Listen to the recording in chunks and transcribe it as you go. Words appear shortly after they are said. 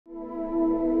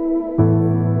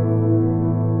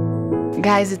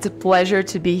Guys, it's a pleasure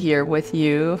to be here with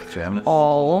you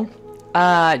all.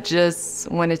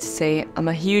 Just wanted to say I'm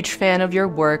a huge fan of your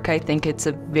work. I think it's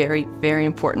a very, very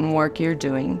important work you're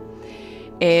doing.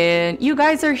 And you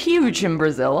guys are huge in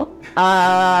Brazil.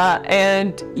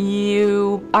 And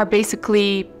you are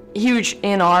basically huge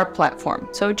in our platform.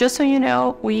 So just so you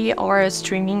know, we are a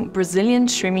Brazilian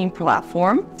streaming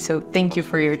platform. So thank you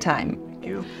for your time. Thank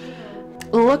you.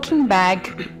 Looking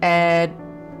back at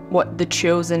what The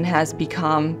Chosen has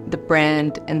become, the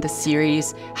brand and the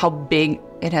series, how big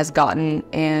it has gotten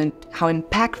and how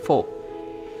impactful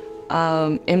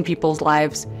in people's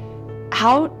lives,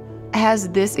 how has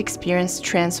this experience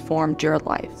transformed your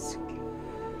lives?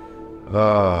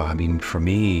 I mean, for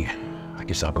me, I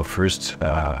guess I'll go first.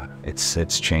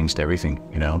 It's changed everything,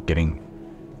 you know,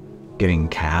 getting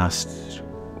cast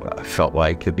felt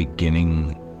like the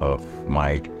beginning of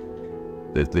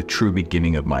the true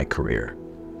beginning of my career.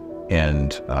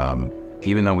 And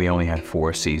even though we only had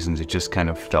 4 seasons, it just kind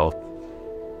of felt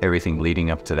everything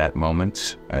leading up to that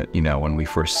moment, you know, when we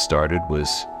first started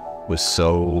was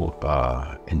so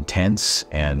intense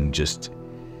and just,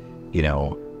 you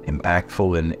know,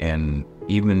 impactful. And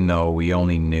even though we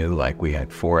only knew like we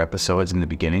had 4 episodes in the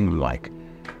beginning, we were like,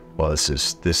 well, this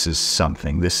is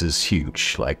something, this is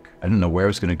huge. Like, I didn't know where it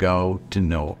was going to go, didn't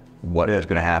know what was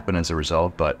going to happen as a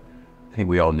result, but I think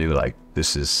we all knew like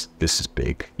this is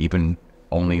big, even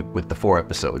only with the 4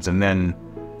 episodes. And then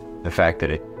the fact that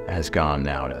it has gone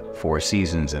now to 4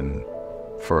 seasons and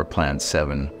for a planned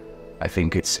 7, I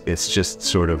think it's just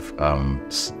sort of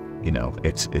you know,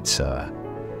 it's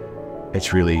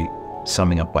really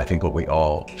summing up, I think, what we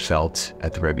all felt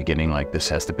at the very beginning, like this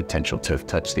has the potential to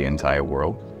touch the entire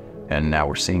world. And now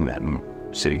we're seeing that. I'm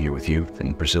sitting here with you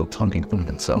in Brazil talking to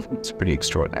them, so it's pretty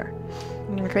extraordinary.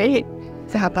 Great.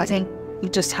 So how about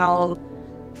just how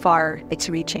far it's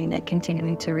reaching and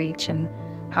continuing to reach, and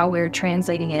how we're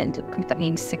translating it into, that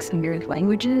means 600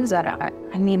 languages. I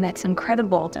mean, that's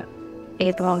incredible.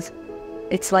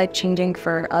 It's life-changing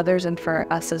for others and for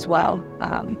us as well.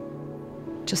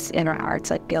 Just in our hearts,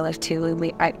 I feel like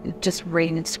too. I just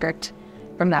reading the script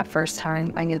from that first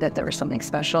time, I knew that there was something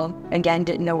special. Again,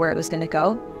 didn't know where it was going to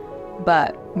go,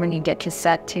 but when you get to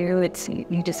set 2,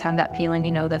 you just have that feeling,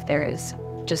 you know, that there is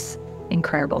just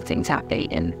incredible things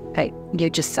happening, and I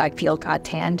feel God's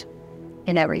hand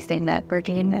in everything that we're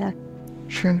doing there.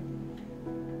 Sure.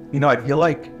 You know, I feel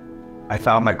like I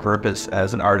found my purpose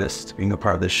as an artist being a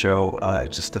part of this show.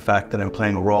 Just the fact that I'm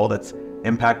playing a role that's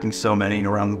impacting so many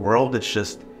around the world. It's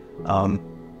just,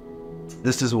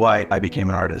 this is why I became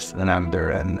an artist, and I'm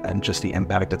there, and just the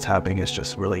impact that's happening is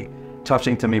just really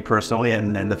touching to me personally.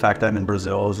 And the fact that I'm in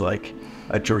Brazil is like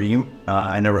a dream.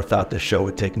 I never thought this show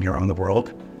would take me around the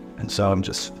world. And so I'm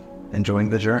just enjoying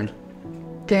the journey.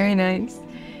 Very nice.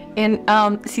 And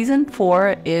season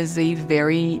 4 is a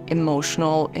very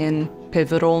emotional and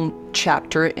pivotal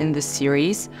chapter in the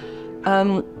series.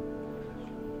 And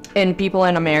people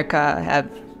in America have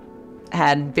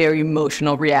had very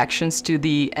emotional reactions to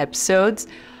the episodes.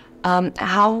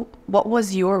 What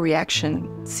was your reaction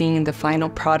seeing the final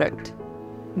product?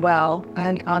 Well,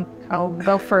 I'll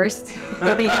go first.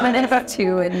 I'll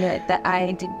to admit that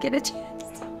I didn't get a chance.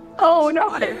 Oh no!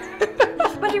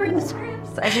 But you were in the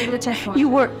scripts. I didn't get a chance. You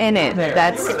were in it.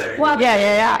 That's well,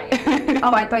 yeah.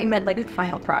 Oh, I thought you meant like the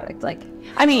final product. Like,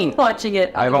 I mean, watching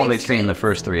it. I've only seen the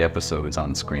first 3 episodes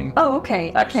on screen. Oh,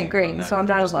 okay. Okay, great. So I'm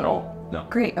not as little. No.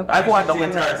 Great. Okay. I've watched the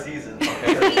entire season.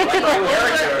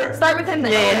 Okay. Start with him.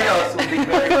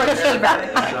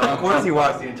 Of course he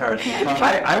watched the entire season.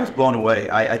 I was blown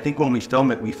away. I think when we film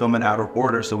it out of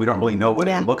order, so we don't really know what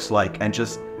it looks like, and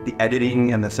just the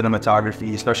editing and the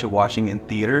cinematography, especially watching in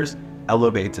theaters,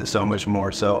 elevates it so much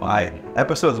more. So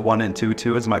episodes 1 and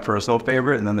 2 is my personal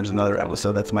favorite, and then there's another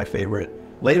episode that's my favorite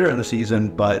later in the season.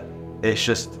 But it's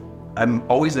just, I'm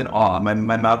always in awe. My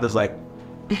mouth is like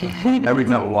every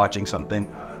time I'm watching something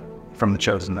from The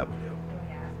Chosen that we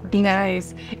do.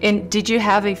 Nice. And did you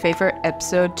have a favorite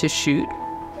episode to shoot?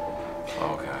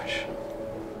 Oh gosh.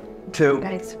 2.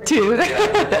 Nice. 2.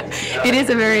 It is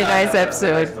a very nice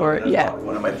episode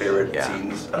one of my favorite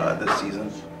scenes this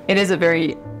season. It is a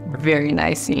very, very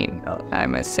nice scene, I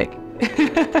must say.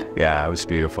 Yeah, it was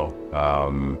beautiful.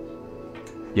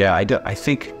 Yeah, I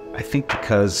think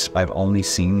because I've only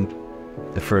seen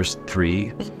the first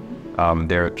 3,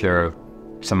 there are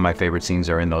some of my favorite scenes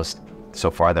are in those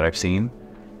so far that I've seen.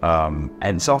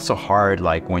 And it's also hard,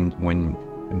 like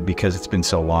because it's been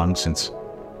so long since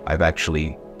I've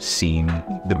actually seen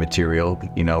the material,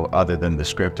 you know, other than the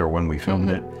script or when we filmed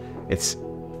it. It's,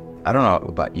 I don't know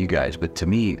about you guys, but to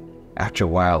me, after a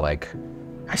while, like,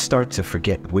 I start to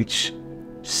forget which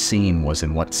scene was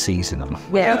in what season. I'm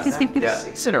like,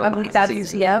 Season or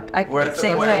that's, yep. I could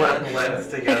say like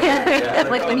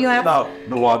when you have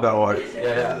the one that was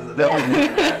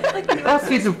that's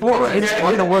season 4. It's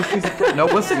one of the worst season 4. No,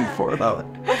 what's season 4 though?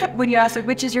 When you asked like,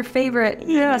 which is your favorite?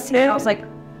 Yes, I was like,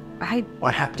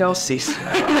 what happened to season?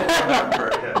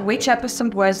 Which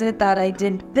episode was it that I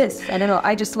did this? I don't know.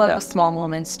 I just love the small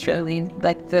moments, truly.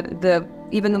 Like the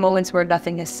even the moments where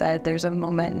nothing is said. There's a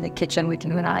moment in the kitchen with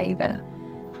you and I. Even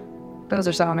those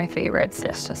are some of my favorites.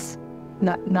 It's just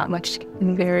not much.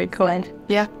 Very cool.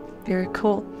 Yeah, very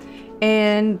cool.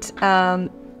 And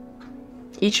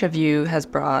each of you has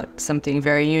brought something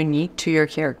very unique to your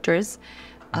characters.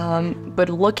 But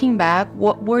looking back,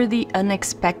 what were the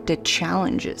unexpected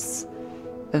challenges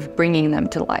of bringing them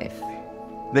to life?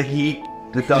 The heat,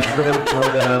 the thunder,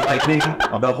 the lightning,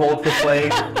 the hold for play.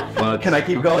 Can I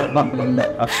keep going?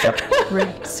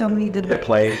 So many did the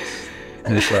plays.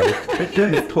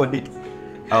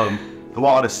 Well,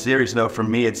 on a serious note, for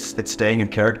me, it's staying in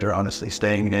character. Honestly,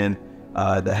 staying in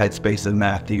the headspace of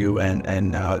Matthew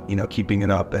and keeping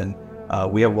it up. And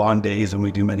we have long days and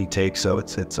we do many takes, so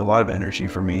it's a lot of energy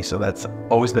for me. So that's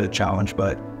always been a challenge,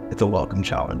 but it's a welcome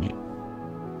challenge.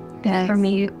 Yeah, for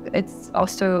me, it's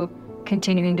also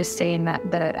continuing to stay in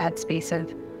the headspace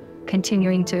of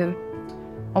continuing to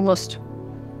almost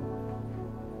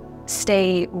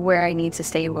stay where I need to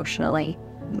stay emotionally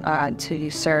to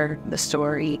serve the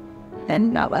story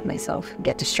and not let myself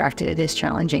get distracted. It is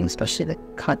challenging, especially the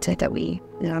content that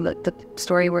the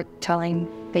story we're telling,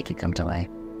 they can come to life.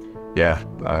 Yeah,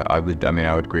 I would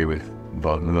agree with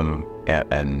both of them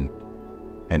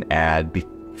and add,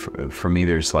 for me,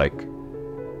 there's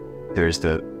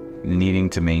the needing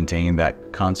to maintain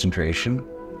that concentration,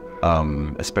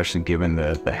 especially given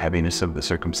the heaviness of the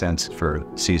circumstance for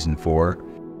season 4.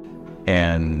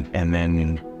 And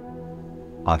then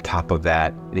on top of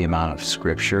that, the amount of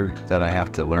scripture that I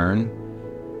have to learn,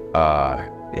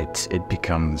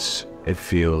 it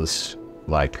feels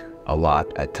like a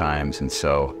lot at times. And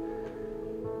so,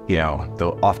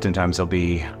 oftentimes there'll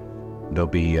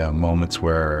be moments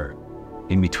where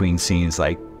in between scenes,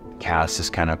 like cast is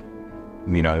kind of,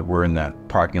 we're in the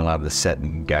parking lot of the set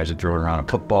and guys are throwing around a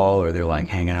football or they're like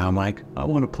hanging out. I'm like, I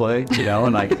want to play,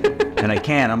 and I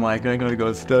can't. I'm like, I'm going to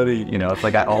go study. It's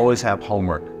like I always have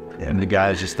homework, and the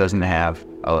guy just doesn't have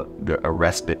a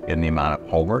respite in the amount of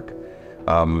homework.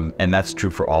 And that's true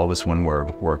for all of us when we're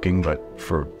working, but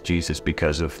for Jesus,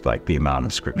 because of like the amount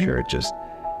of scripture, it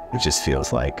just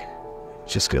feels like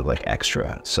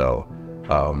extra. So,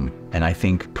 and I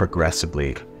think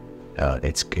progressively,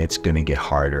 it's going to get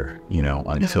harder,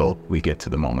 until we get to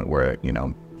the moment where,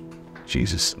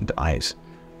 Jesus dies.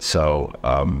 So,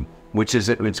 which is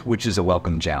a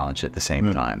welcome challenge at the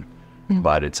same time.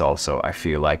 But it's also, I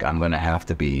feel like I'm going to have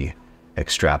to be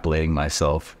extrapolating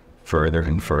myself further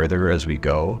and further as we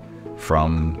go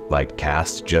from like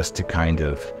cast, just to kind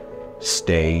of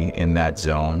stay in that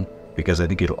zone, because I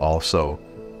think it'll also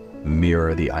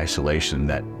mirror the isolation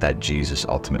that Jesus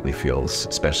ultimately feels,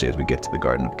 especially as we get to the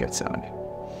Garden of Gethsemane.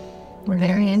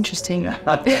 Very interesting.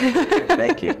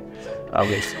 Thank you.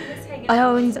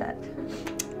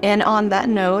 And on that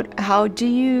note, how do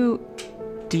you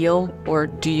deal, or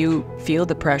do you feel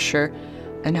the pressure,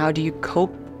 and how do you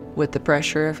cope with the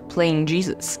pressure of playing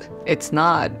Jesus? It's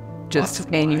not just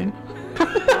any.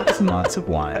 Lots of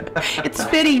wine. It's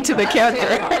fitting to the character.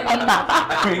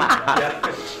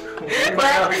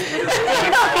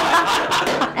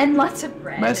 And lots of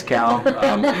bread. Mezcal.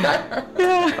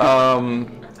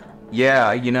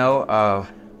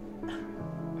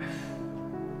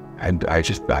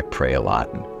 I pray a lot.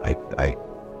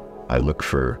 I look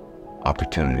for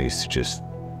opportunities to just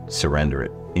surrender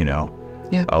it,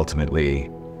 Yeah.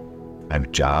 Ultimately, I have a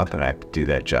job and I have to do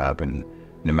that job, and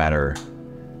no matter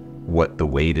what the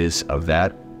weight is of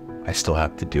that, I still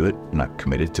have to do it, and I'm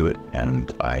committed to it,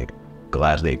 and I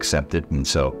gladly accept it. And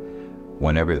so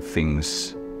whenever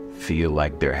things feel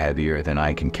like they're heavier than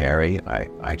I can carry,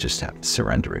 I just have to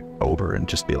surrender it over and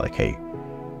just be like, hey,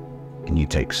 can you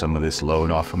take some of this load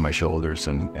off of my shoulders?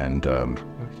 And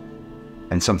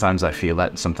sometimes I feel that,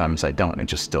 and sometimes I don't. It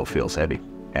just still feels heavy,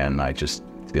 and I just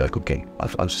be like, okay,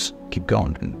 I'll just keep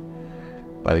going, and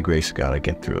by the grace of God, I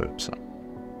get through it. So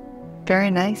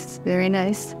very nice, very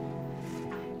nice.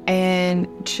 And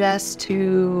just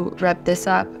to wrap this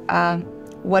up,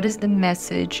 what is the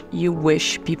message you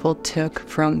wish people took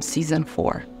from season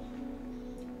 4?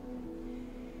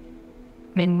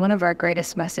 One of our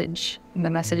greatest the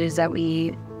messages that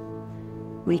we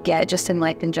get just in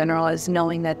life in general, is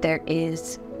knowing that there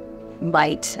is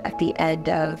light at the end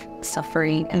of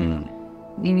suffering, and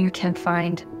you can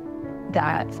find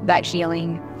that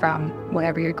healing from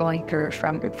whatever you're going through,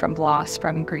 from loss,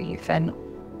 from grief, and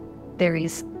there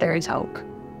is hope,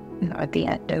 you know, at the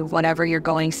end of whatever you're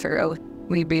going through.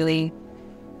 We really,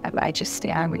 I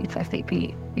think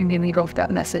you really hope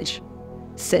that message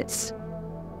sits.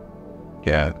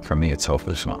 Yeah, for me, it's hope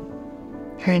as well.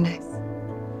 Very nice.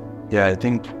 Yeah, I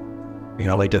think, you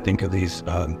know, I like to think of these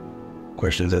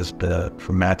questions as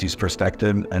from Matthew's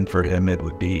perspective, and for him it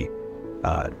would be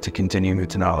to continue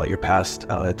to not let your past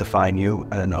define you,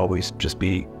 and always just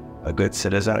be a good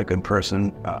citizen, a good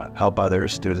person, help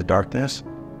others through the darkness,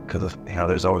 because, you know,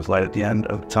 there's always light at the end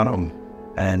of the tunnel,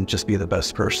 and just be the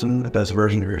best person, the best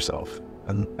version of yourself.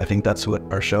 And I think that's what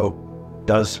our show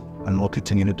does and will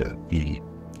continue to do.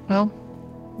 Well,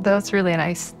 that was really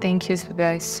nice. Thank you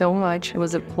guys so much. It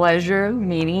was a pleasure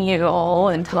meeting you all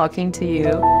and talking to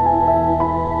you.